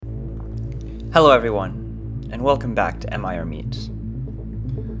Hello everyone, and welcome back to MIR Meets.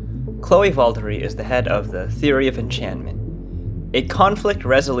 Chloe Valdary is the head of the Theory of Enchantment, a conflict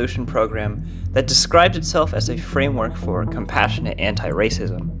resolution program that describes itself as a framework for compassionate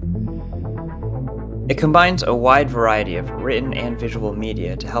anti-racism. It combines a wide variety of written and visual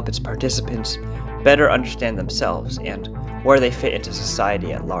media to help its participants better understand themselves and where they fit into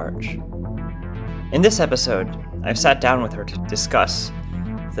society at large. In this episode, I've sat down with her to discuss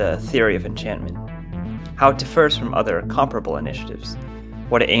the Theory of Enchantment, how it differs from other comparable initiatives,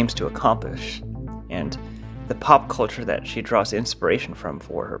 what it aims to accomplish, and the pop culture that she draws inspiration from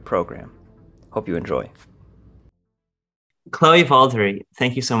for her program. Hope you enjoy. Chloe Valdary,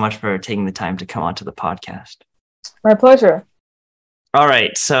 thank you so much for taking the time to come onto the podcast. My pleasure. All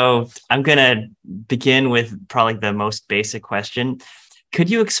right, so I'm going to begin with probably the most basic question. Could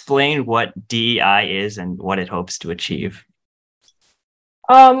you explain what DEI is and what it hopes to achieve?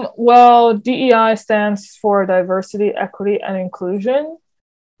 Well, DEI stands for diversity, equity, and inclusion.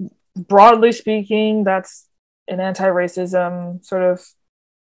 Broadly speaking, that's an anti-racism sort of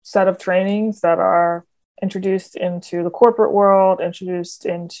set of trainings that are introduced into the corporate world, introduced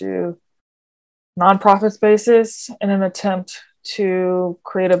into nonprofit spaces in an attempt to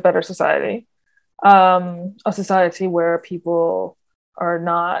create a better society, a society where people are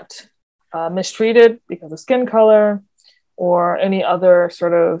not mistreated because of skin color or any other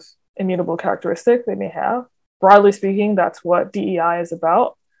sort of immutable characteristic they may have. Broadly speaking, that's what DEI is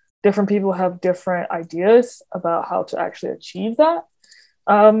about. Different people have different ideas about how to actually achieve that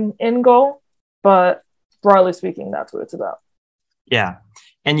end goal, but broadly speaking, that's what it's about. Yeah,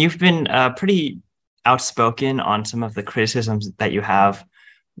 and you've been pretty outspoken on some of the criticisms that you have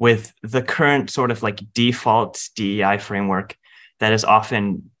with the current sort of like default DEI framework that is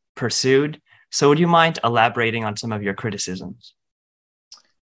often pursued. So would you mind elaborating on some of your criticisms?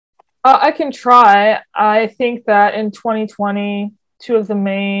 I can try. I think that in 2020, two of the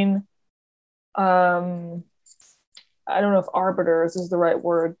main, I don't know if arbiters is the right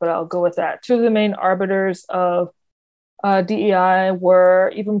word, but I'll go with that. Two of the main arbiters of DEI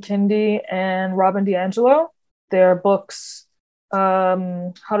were Ibram Kendi and Robin DiAngelo. Their books,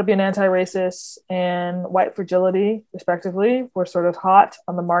 How to Be an Anti-Racist and White Fragility, respectively, were sort of hot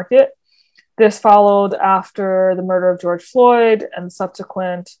on the market. This followed after the murder of George Floyd and the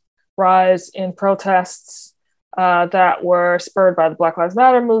subsequent rise in protests that were spurred by the Black Lives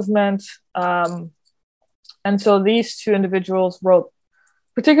Matter movement. And so these two individuals wrote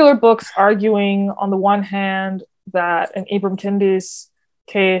particular books arguing, on the one hand, that in Ibram Kendi's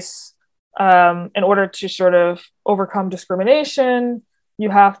case, in order to sort of overcome discrimination, you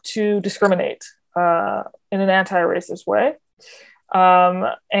have to discriminate in an anti-racist way.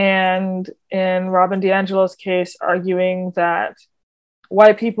 And in Robin DiAngelo's case, arguing that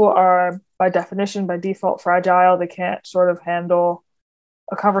white people are, by definition, by default, fragile. They can't sort of handle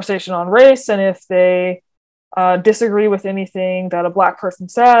a conversation on race. And if they disagree with anything that a Black person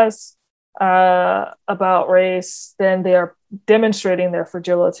says about race, then they are demonstrating their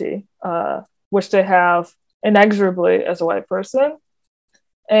fragility, which they have inexorably as a white person.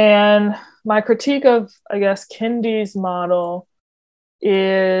 And my critique of, I guess, Kendi's model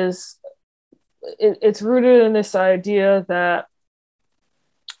is it's rooted in this idea that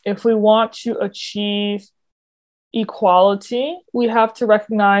if we want to achieve equality, we have to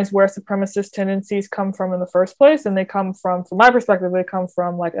recognize where supremacist tendencies come from in the first place. And they come from my perspective, they come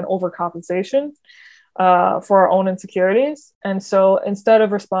from like an overcompensation for our own insecurities. And so instead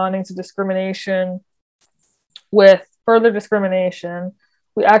of responding to discrimination with further discrimination,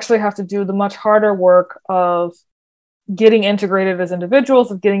 we actually have to do the much harder work of getting integrated as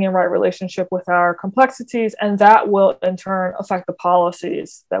individuals, of getting in right relationship with our complexities, and that will in turn affect the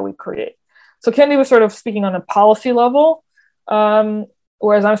policies that we create. So Kendi was sort of speaking on a policy level,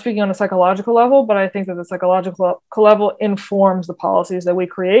 whereas I'm speaking on a psychological level, but I think that the psychological level informs the policies that we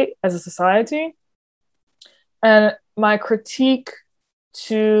create as a society. And my critique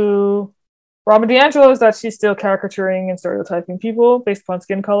to Robin DiAngelo is that she's still caricaturing and stereotyping people based upon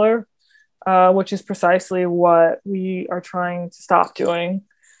skin color, which is precisely what we are trying to stop doing.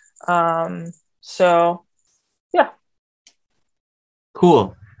 So, yeah.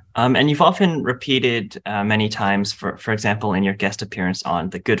 Cool. And you've often repeated many times, for example, in your guest appearance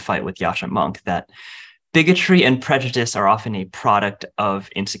on The Good Fight with Yasha Monk, that bigotry and prejudice are often a product of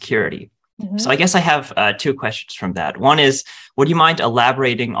insecurity. Mm-hmm. So I guess I have two questions from that. One is, would you mind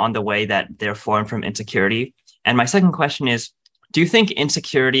elaborating on the way that they're formed from insecurity? And my second question is, do you think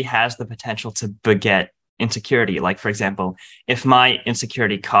insecurity has the potential to beget insecurity? Like, for example, if my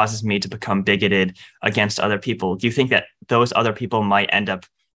insecurity causes me to become bigoted against other people, do you think that those other people might end up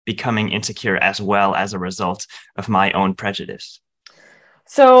becoming insecure as well as a result of my own prejudice?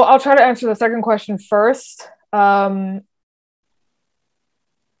 So I'll try to answer the second question first.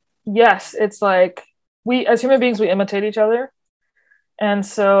 Yes, it's like we as human beings, we imitate each other. And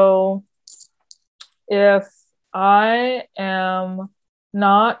so if I am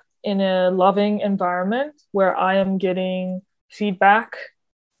not in a loving environment where I am getting feedback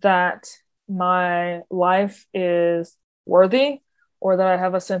that my life is worthy or that I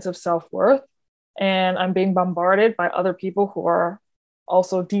have a sense of self-worth, and I'm being bombarded by other people who are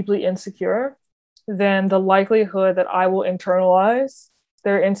also deeply insecure, then the likelihood that I will internalize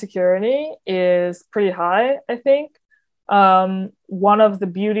their insecurity is pretty high, I think. One of the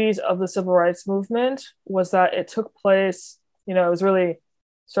beauties of the civil rights movement was that it took place, it was really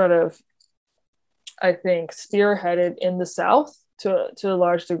sort of, I think, spearheaded in the South to a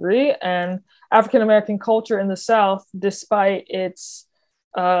large degree. And African American culture in the South, despite its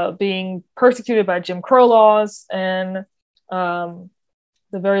being persecuted by Jim Crow laws and the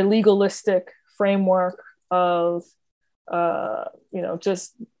very legalistic framework of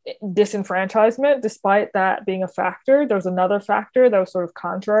just disenfranchisement. Despite that being a factor, there was another factor that was sort of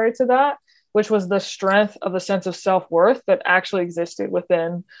contrary to that, which was the strength of the sense of self-worth that actually existed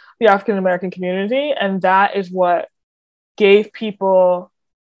within the African American community. And that is what gave people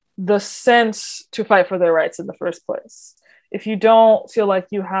the sense to fight for their rights in the first place. If you don't feel like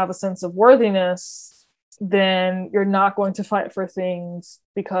you have a sense of worthiness, then you're not going to fight for things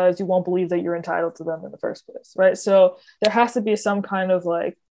because you won't believe that you're entitled to them in the first place, right? So there has to be some kind of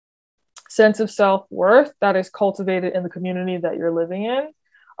like sense of self-worth that is cultivated in the community that you're living in.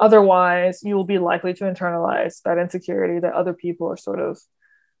 Otherwise, you will be likely to internalize that insecurity that other people are sort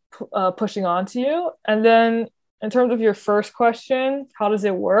of pushing onto you. And then in terms of your first question, how does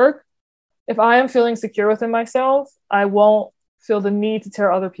it work? If I am feeling secure within myself, I won't feel the need to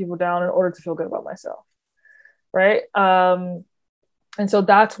tear other people down in order to feel good about myself. Right. And so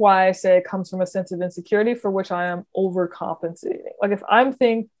that's why I say it comes from a sense of insecurity for which I am overcompensating. Like if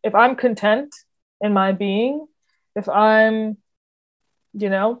I'm content in my being, if I'm,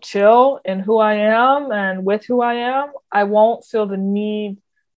 chill in who I am and with who I am, I won't feel the need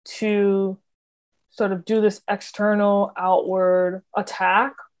to sort of do this external outward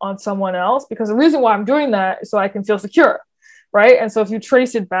attack on someone else, because the reason why I'm doing that is so I can feel secure. Right. And so if you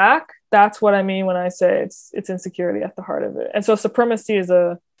trace it back, that's what I mean when I say it's insecurity at the heart of it. And so supremacy is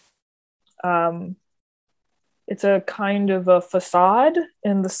it's a kind of a facade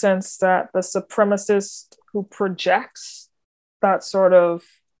in the sense that the supremacist who projects that sort of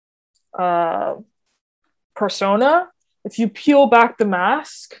persona, if you peel back the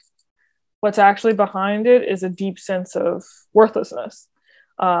mask, what's actually behind it is a deep sense of worthlessness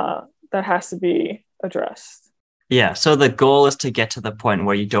that has to be addressed. Yeah, so the goal is to get to the point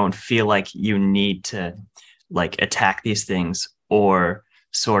where you don't feel like you need to like attack these things or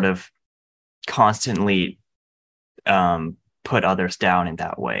sort of constantly put others down in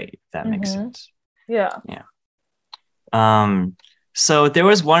that way, if that makes sense. Yeah. So there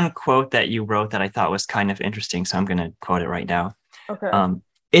was one quote that you wrote that I thought was kind of interesting, so I'm going to quote it right now. Okay.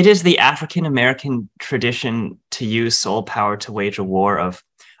 It is the African American tradition to use soul power to wage a war of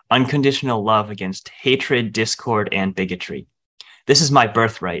unconditional love against hatred, discord, and bigotry. This is my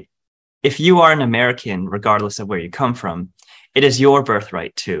birthright. If you are an American, regardless of where you come from, it is your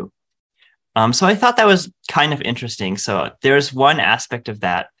birthright too. So I thought that was kind of interesting. So there's one aspect of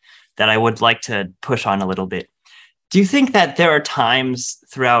that I would like to push on a little bit. Do you think that there are times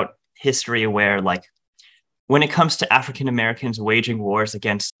throughout history where, like, when it comes to African Americans waging wars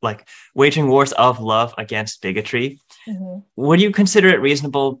of love against bigotry, would you consider it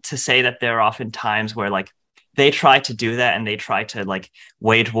reasonable to say that there are often times where like they try to do that and they try to like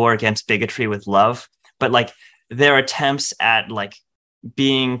wage war against bigotry with love, but like their attempts at like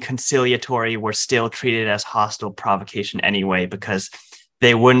being conciliatory were still treated as hostile provocation anyway, because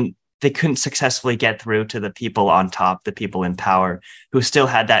they couldn't successfully get through to the people on top, the people in power, who still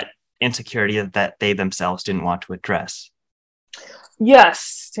had that insecurity that they themselves didn't want to address?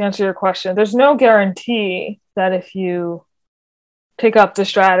 Yes, to answer your question, there's no guarantee that if you take up the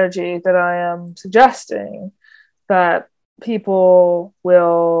strategy that I am suggesting, that people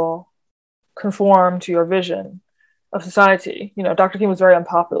will conform to your vision of society. Dr. King was very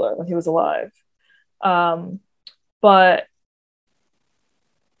unpopular when he was alive. But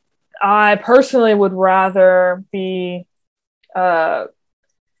I personally would rather be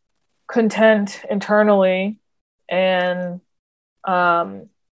content internally and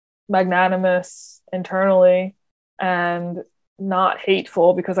magnanimous internally and not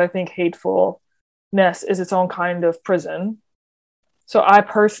hateful, because I think hatefulness is its own kind of prison. So I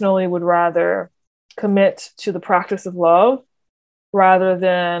personally would rather commit to the practice of love rather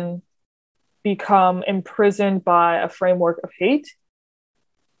than become imprisoned by a framework of hate.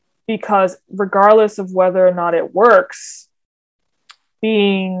 Because regardless of whether or not it works,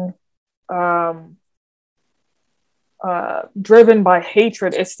 being driven by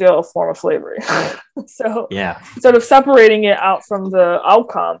hatred is still a form of slavery. So, Yeah. sort of separating it out from the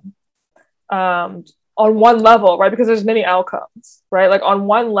outcome on one level, right? Because there's many outcomes, right? Like on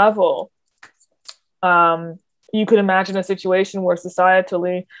one level, you could imagine a situation where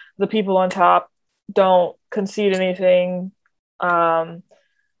societally the people on top don't concede anything and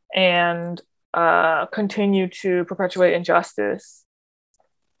continue to perpetuate injustice.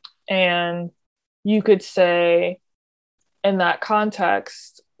 And you could say, in that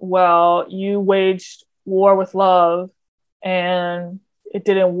context, well, you waged war with love and it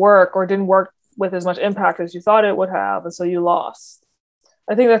didn't work, or didn't work with as much impact as you thought it would have, and so you lost.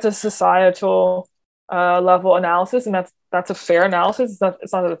 I think that's a societal level analysis, and that's a fair analysis. It's not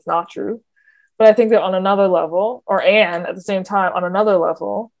that it's not true, but I think that on another level, and at the same time on another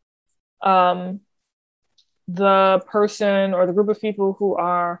level, the person or the group of people who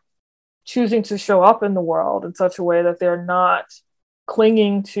are choosing to show up in the world in such a way that they're not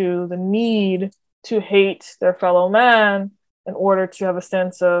clinging to the need to hate their fellow man in order to have a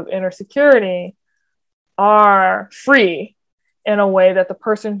sense of inner security are free in a way that the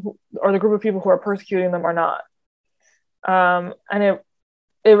person or the group of people who are persecuting them are not. And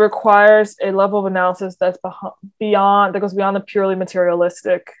it requires a level of analysis that goes beyond the purely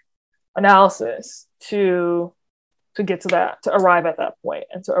materialistic analysis to get to that, to arrive at that point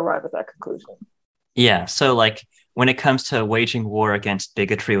and to arrive at that conclusion. Yeah. So like when it comes to waging war against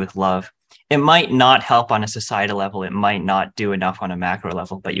bigotry with love, it might not help on a societal level. It might not do enough on a macro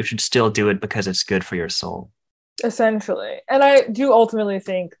level, but you should still do it because it's good for your soul. Essentially. And I do ultimately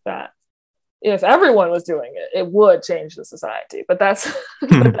think that if everyone was doing it, it would change the society. But that's,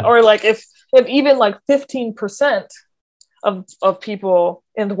 or like if even like 15% of people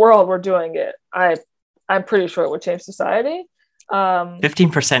in the world were doing it, I'm pretty sure it would change society.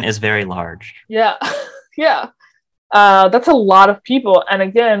 15% is very large. Yeah. Yeah. That's a lot of people. And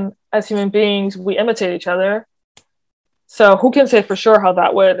again, as human beings, we imitate each other. So who can say for sure how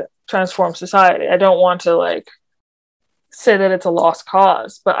that would transform society? I don't want to like say that it's a lost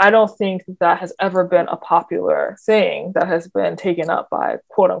cause, but I don't think that has ever been a popular thing that has been taken up by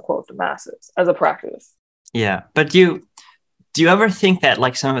quote unquote the masses as a practice. Yeah. But do you ever think that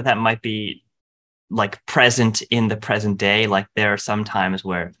like some of that might be like present in the present day? Like there are some times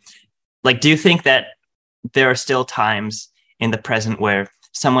where, like, do you think that there are still times in the present where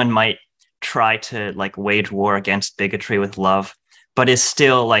someone might try to like wage war against bigotry with love, but is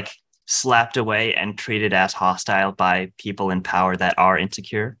still like slapped away and treated as hostile by people in power that are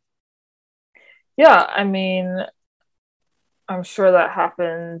insecure? Yeah, I mean, I'm sure that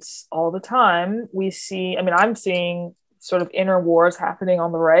happens all the time. I'm seeing sort of inner wars happening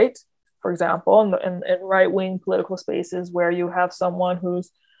on the right, for example, in right-wing political spaces where you have someone who's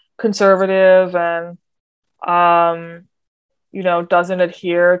conservative and doesn't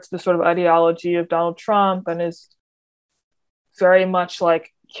adhere to the sort of ideology of Donald Trump and is very much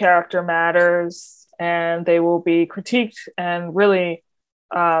like character matters, and they will be critiqued and really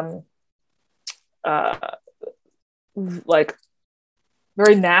like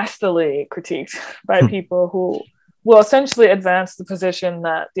very nastily critiqued by people who will essentially advance the position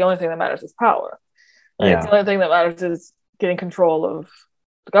that the only thing that matters is power. Right? Yeah. The only thing that matters is getting control of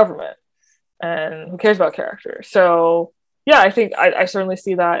the government, and who cares about character? So yeah, I think I certainly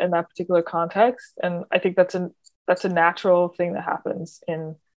see that in that particular context, and I think that's a natural thing that happens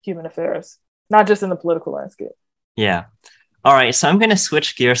in human affairs, not just in the political landscape. Yeah. All right. So I'm going to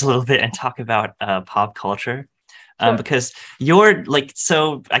switch gears a little bit and talk about pop culture. Sure. Because you're like,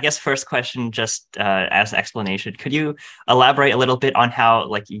 so I guess first question, just as explanation, could you elaborate a little bit on how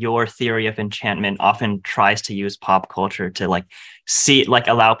like your theory of enchantment often tries to use pop culture to like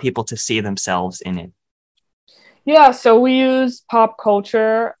allow people to see themselves in it? Yeah, so we use pop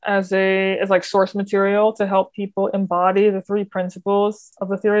culture as like source material to help people embody the three principles of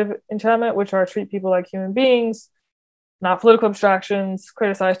the theory of enchantment, which are treat people like human beings, not political abstractions,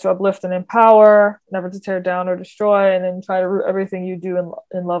 criticize to uplift and empower, never to tear down or destroy, and then try to root everything you do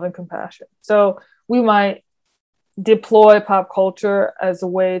in love and compassion. So we might deploy pop culture as a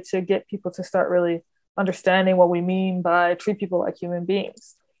way to get people to start really understanding what we mean by treat people like human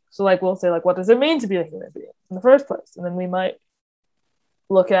beings. So like we'll say, like, what does it mean to be a human being in the first place? And then we might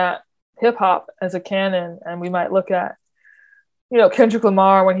look at hip hop as a canon, and we might look at Kendrick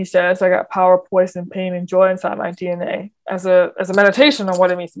Lamar, when he says, "I got power, poison, pain, and joy inside my DNA," as a meditation on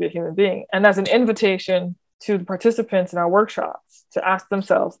what it means to be a human being, and as an invitation to the participants in our workshops to ask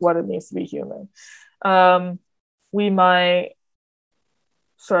themselves what it means to be human. We might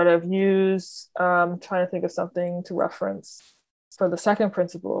sort of use, trying to think of something to reference for the second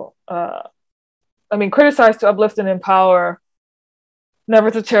principle. Criticize to uplift and empower,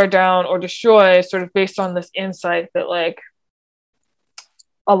 never to tear down or destroy, sort of based on this insight that like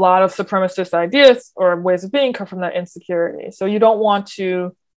a lot of supremacist ideas or ways of being come from that insecurity. So you don't want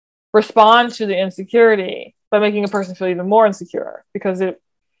to respond to the insecurity by making a person feel even more insecure, because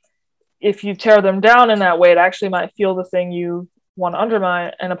if you tear them down in that way, it actually might feel the thing you want to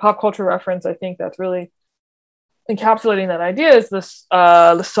undermine. And a pop culture reference, I think that's really encapsulating that idea, is this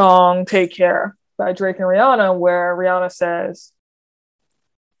the song "Take Care" by Drake and Rihanna, where Rihanna says,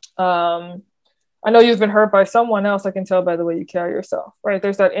 "I know you've been hurt by someone else. I can tell by the way you carry yourself." Right?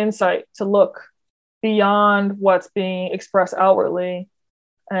 There's that insight to look beyond what's being expressed outwardly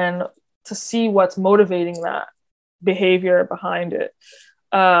and to see what's motivating that behavior behind it.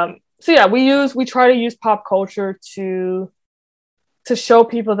 We try to use pop culture to show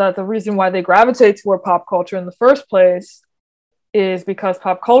people that the reason why they gravitate toward pop culture in the first place is because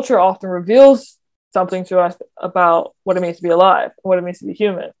pop culture often reveals something to us about what it means to be alive, what it means to be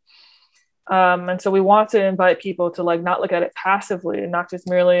human. And so we want to invite people to like not look at it passively and not just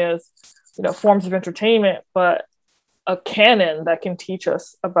merely as, forms of entertainment, but a canon that can teach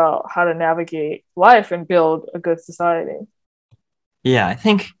us about how to navigate life and build a good society. Yeah, I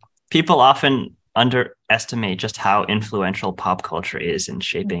think people often underestimate just how influential pop culture is in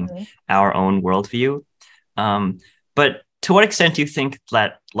shaping our own worldview. But to what extent do you think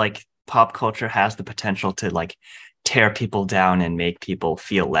that like pop culture has the potential to like tear people down and make people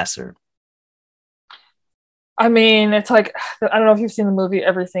feel lesser? It's like, I don't know if you've seen the movie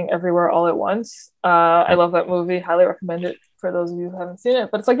Everything Everywhere All at Once. I love that movie. Highly recommend it for those of you who haven't seen it.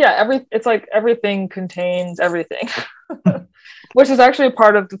 But it's like, it's like everything contains everything, which is actually a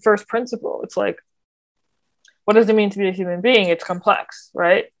part of the first principle. It's like, what does it mean to be a human being? It's complex,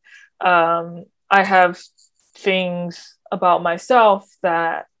 right? I have things about myself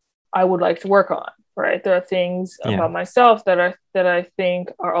that I would like to work on. Right, there are things about myself that I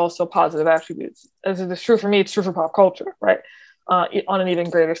think are also positive attributes. As it is true for me, it's true for pop culture, right? On an even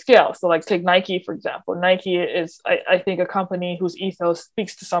greater scale. So, like, take Nike for example. Nike is, I think, a company whose ethos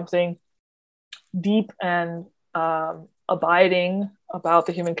speaks to something deep and abiding about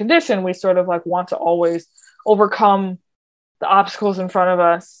the human condition. We sort of like want to always overcome the obstacles in front of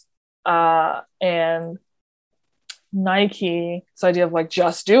us, and Nike, this idea of like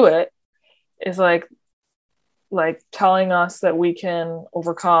just do it, is like telling us that we can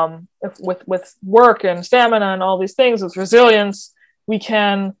overcome with work and stamina and all these things, with resilience, we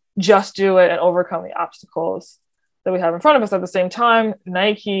can just do it and overcome the obstacles that we have in front of us. At the same time,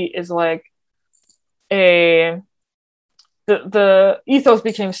 Nike is like the ethos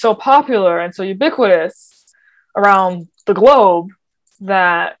became so popular and so ubiquitous around the globe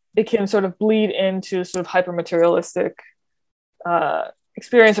that it can sort of bleed into sort of hyper materialistic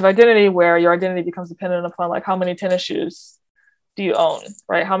experience of identity, where your identity becomes dependent upon like how many tennis shoes do you own,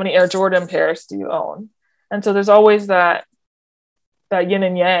 right? How many Air Jordan pairs do you own? And so there's always that yin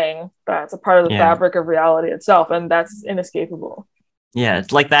and yang that's a part of the fabric of reality itself, and that's inescapable. Yeah,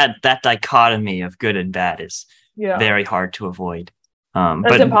 it's like that dichotomy of good and bad is very hard to avoid.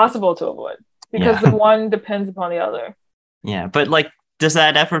 It's impossible to avoid because the one depends upon the other. Yeah, but like, does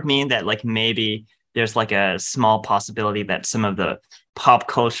that ever mean that like maybe there's like a small possibility that some of the pop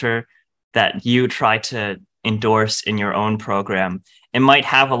culture that you try to endorse in your own program, it might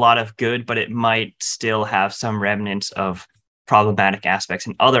have a lot of good, but it might still have some remnants of problematic aspects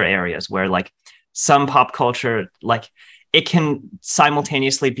in other areas, where like some pop culture, like it can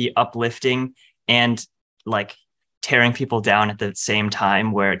simultaneously be uplifting and like tearing people down at the same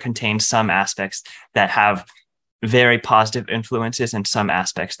time, where it contains some aspects that have very positive influences and some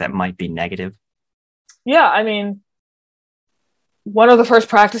aspects that might be negative? Yeah, one of the first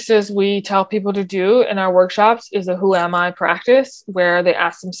practices we tell people to do in our workshops is a "Who am I" practice, where they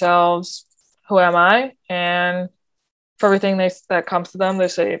ask themselves, "Who am I?" And for everything that comes to them,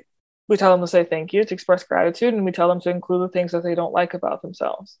 we tell them to say thank you, to express gratitude, and we tell them to include the things that they don't like about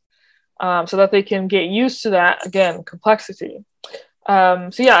themselves, so that they can get used to that, again, complexity.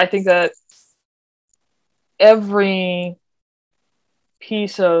 I think that every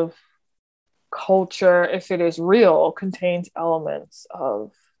piece of culture, if it is real, contains elements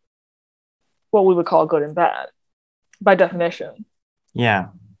of what we would call good and bad by definition. Yeah.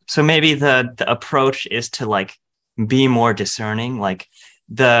 So maybe the approach is to like be more discerning. Like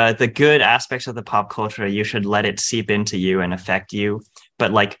the good aspects of the pop culture, you should let it seep into you and affect you,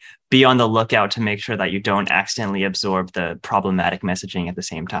 but like be on the lookout to make sure that you don't accidentally absorb the problematic messaging at the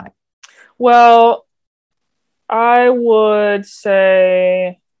same time. Well, I would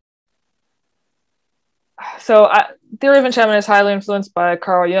say so. Theory of enchantment is highly influenced by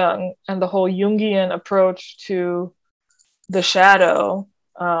Carl Jung and the whole Jungian approach to the shadow,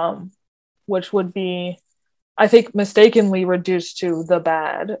 which would be, I think, mistakenly reduced to the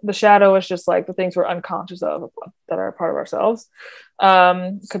bad. The shadow is just like the things we're unconscious of that are a part of ourselves.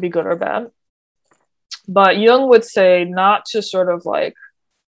 Could be good or bad. But Jung would say not to sort of like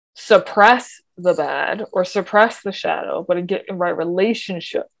suppress the bad or suppress the shadow, but to get in right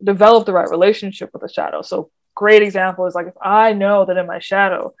relationship, develop the right relationship with the shadow. So great example is like, if I know that in my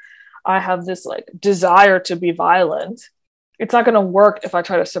shadow, I have this like desire to be violent, it's not going to work if I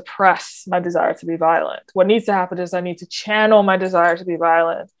try to suppress my desire to be violent. What needs to happen is I need to channel my desire to be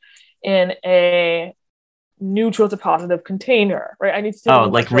violent in a neutral to positive container, right? I need to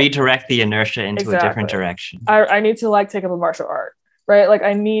like redirect the inertia into a different direction. I need to like take up a martial art, right? Like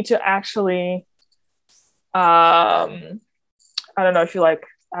I need to actually, I don't know if you like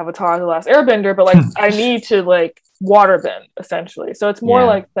Avatar: The Last Airbender, but like I need to like waterbend essentially. So it's more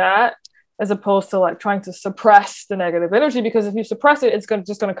like that, as opposed to like trying to suppress the negative energy, because if you suppress it, it's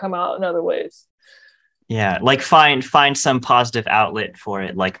just going to come out in other ways. Yeah, like find some positive outlet for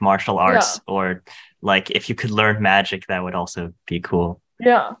it, like martial arts, or like if you could learn magic, that would also be cool.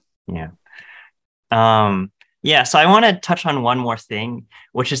 Yeah. Yeah, so I want to touch on one more thing,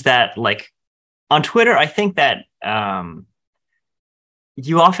 which is that like on Twitter, I think that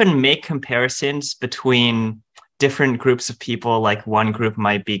you often make comparisons between different groups of people. Like one group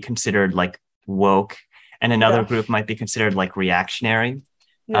might be considered like woke and another group might be considered like reactionary.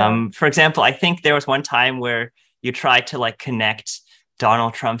 For example, I think there was one time where you tried to like connect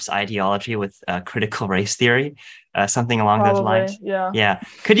Donald Trump's ideology with critical race theory, something along those lines. Yeah.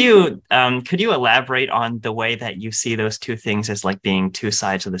 Could you elaborate on the way that you see those two things as like being two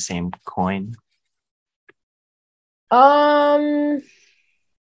sides of the same coin?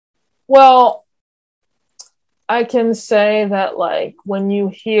 Well, I can say that like when you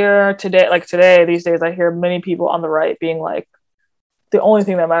hear today, these days, I hear many people on the right being like, the only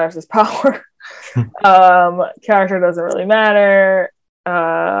thing that matters is power. Character doesn't really matter.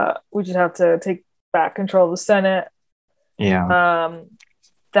 We just have to take back control of the Senate.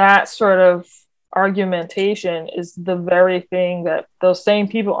 That sort of argumentation is the very thing that those same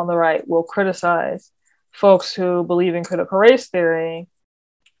people on the right will criticize folks who believe in critical race theory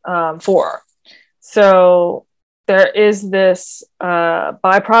for. So there is this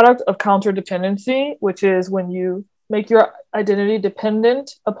byproduct of counterdependency, which is when you make your identity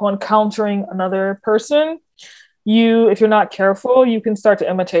dependent upon countering another person, if you're not careful, you can start to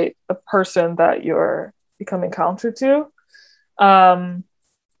imitate the person that you're becoming counter to. And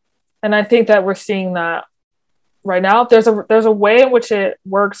I think that we're seeing that right now. There's a way in which it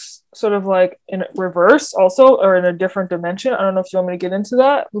works sort of like in reverse also, or in a different dimension. I don't know if you want me to get into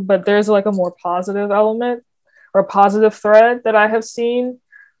that, but there's like a more positive element or a positive thread that I have seen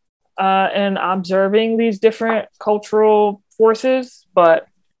in observing these different cultural forces. But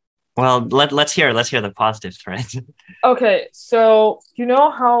let's hear the positive thread. Okay, so you know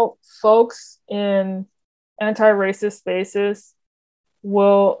how folks in anti-racist spaces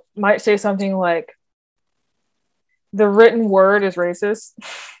might say something like, the written word is racist.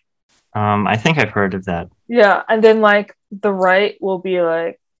 I think I've heard of that. Yeah, and then like the right will be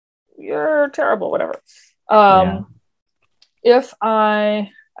like, you're terrible, whatever. If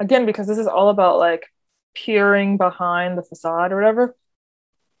again, because this is all about like peering behind the facade or whatever,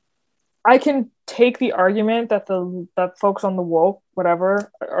 I can take the argument that that folks on the woke whatever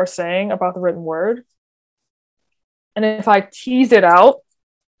are saying about the written word, and if I tease it out,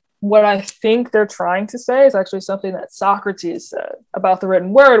 what I think they're trying to say is actually something that Socrates said about the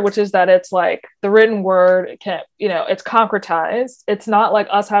written word, which is that it's like the written word, it can't, it's concretized. It's not like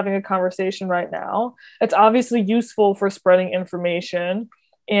us having a conversation right now. It's obviously useful for spreading information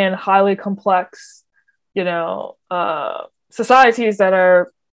in highly complex, societies that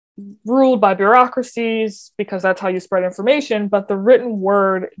are ruled by bureaucracies, because that's how you spread information. But the written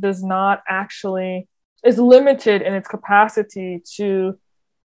word is limited in its capacity to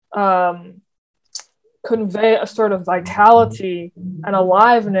convey a sort of vitality and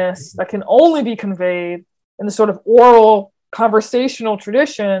aliveness that can only be conveyed in the sort of oral conversational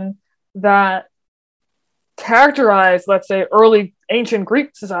tradition that characterized, let's say, early ancient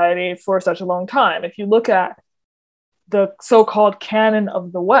Greek society for such a long time. If you look at the so-called canon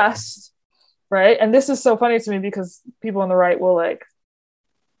of the West, right? And this is so funny to me because people on the right will like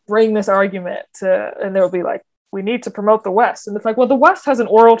bring this argument to, and they'll be like, we need to promote the West. And it's like, well, the West has an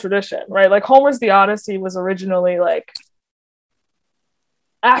oral tradition, right? Like Homer's The Odyssey was originally like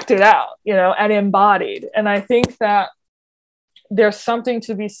acted out, you know, and embodied. And I think that there's something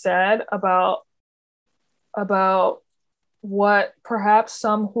to be said about what perhaps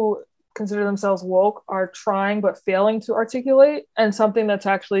some who consider themselves woke are trying but failing to articulate, and something that's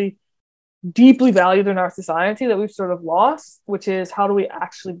actually deeply valued in our society that we've sort of lost, which is how do we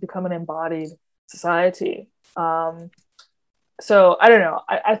actually become an embodied society? So I don't know.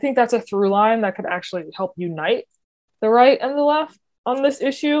 I think that's a through line that could actually help unite the right and the left on this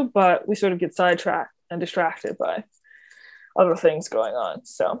issue, but we sort of get sidetracked and distracted by other things going on.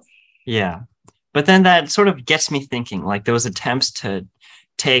 So yeah. But then that sort of gets me thinking, like those attempts to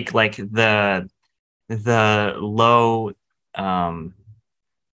take like the low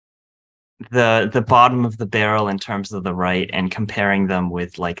the bottom of the barrel in terms of the right and comparing them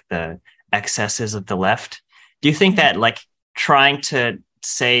with like the excesses of the left. Do you think that like trying to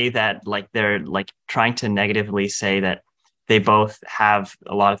say that like they're like trying to negatively say that they both have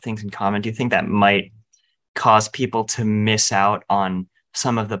a lot of things in common, do you think that might cause people to miss out on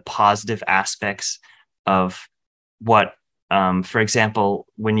some of the positive aspects of what, for example,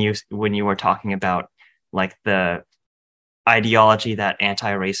 when you were talking about like the ideology that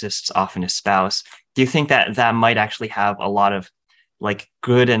anti-racists often espouse, do you think that that might actually have a lot of like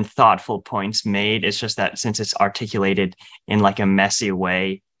good and thoughtful points made? It's just that since it's articulated in like a messy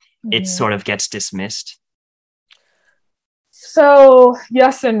way, it sort of gets dismissed. So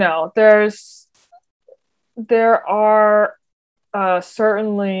yes and no. There are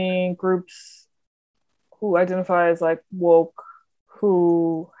certainly groups who identify as like woke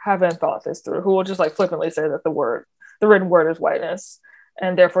who haven't thought this through, who will just like flippantly say that the written word is whiteness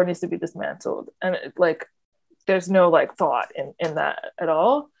and therefore needs to be dismantled. And like, there's no like thought in that at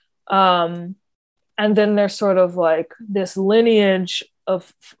all. And then there's sort of like this lineage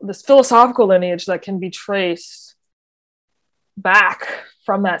of this philosophical lineage that can be traced back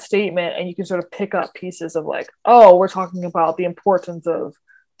from that statement, and you can sort of pick up pieces of like, oh, we're talking about the importance of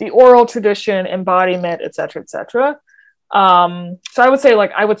the oral tradition, embodiment, et cetera, et cetera. So I would say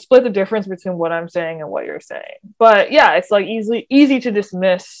like I would split the difference between what I'm saying and what you're saying. But yeah, it's like easy to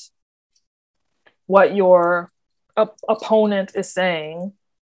dismiss what your opponent is saying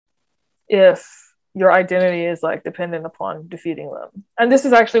if your identity is like dependent upon defeating them. And this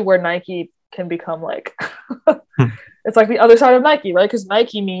is actually where Nike can become like it's like the other side of Nike, right? Because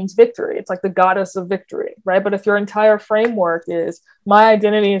Nike means victory. It's like the goddess of victory, right? But if your entire framework is my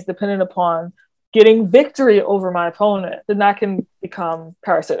identity is dependent upon getting victory over my opponent, then that can become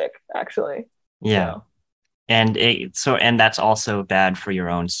parasitic, actually. Yeah. So. And that's also bad for your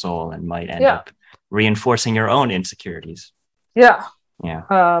own soul and might end up reinforcing your own insecurities. Yeah.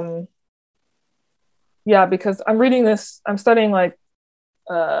 Yeah. Yeah, because I'm reading this, I'm studying like,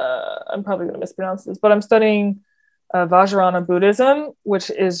 I'm probably going to mispronounce this, but I'm studying Vajrayana Buddhism, which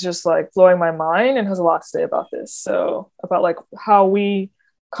is just like blowing my mind and has a lot to say about this. So about like how we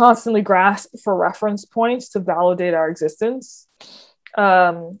constantly grasp for reference points to validate our existence,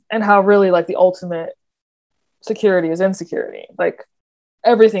 and how really like the ultimate security is insecurity. Like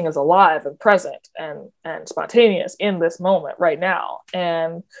everything is alive and present and spontaneous in this moment right now.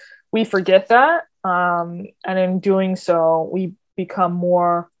 And we forget that. And in doing so, we become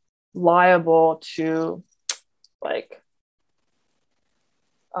more liable to like,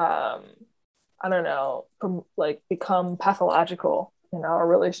 I don't know, like become pathological in our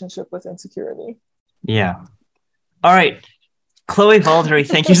relationship with insecurity. Yeah. All right. Chloe Valdary,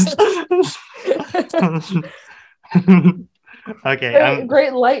 thank you. Okay.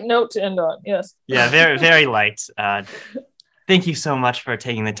 Great light note to end on. Yes. Yeah, very, very light. Thank you so much for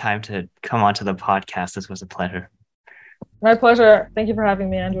taking the time to come onto the podcast. This was a pleasure. My pleasure. Thank you for having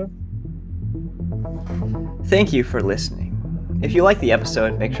me, Andrew. Thank you for listening. If you like the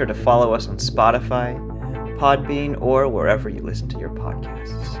episode, make sure to follow us on Spotify, Podbean, or wherever you listen to your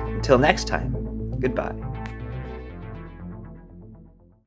podcasts. Until next time, goodbye.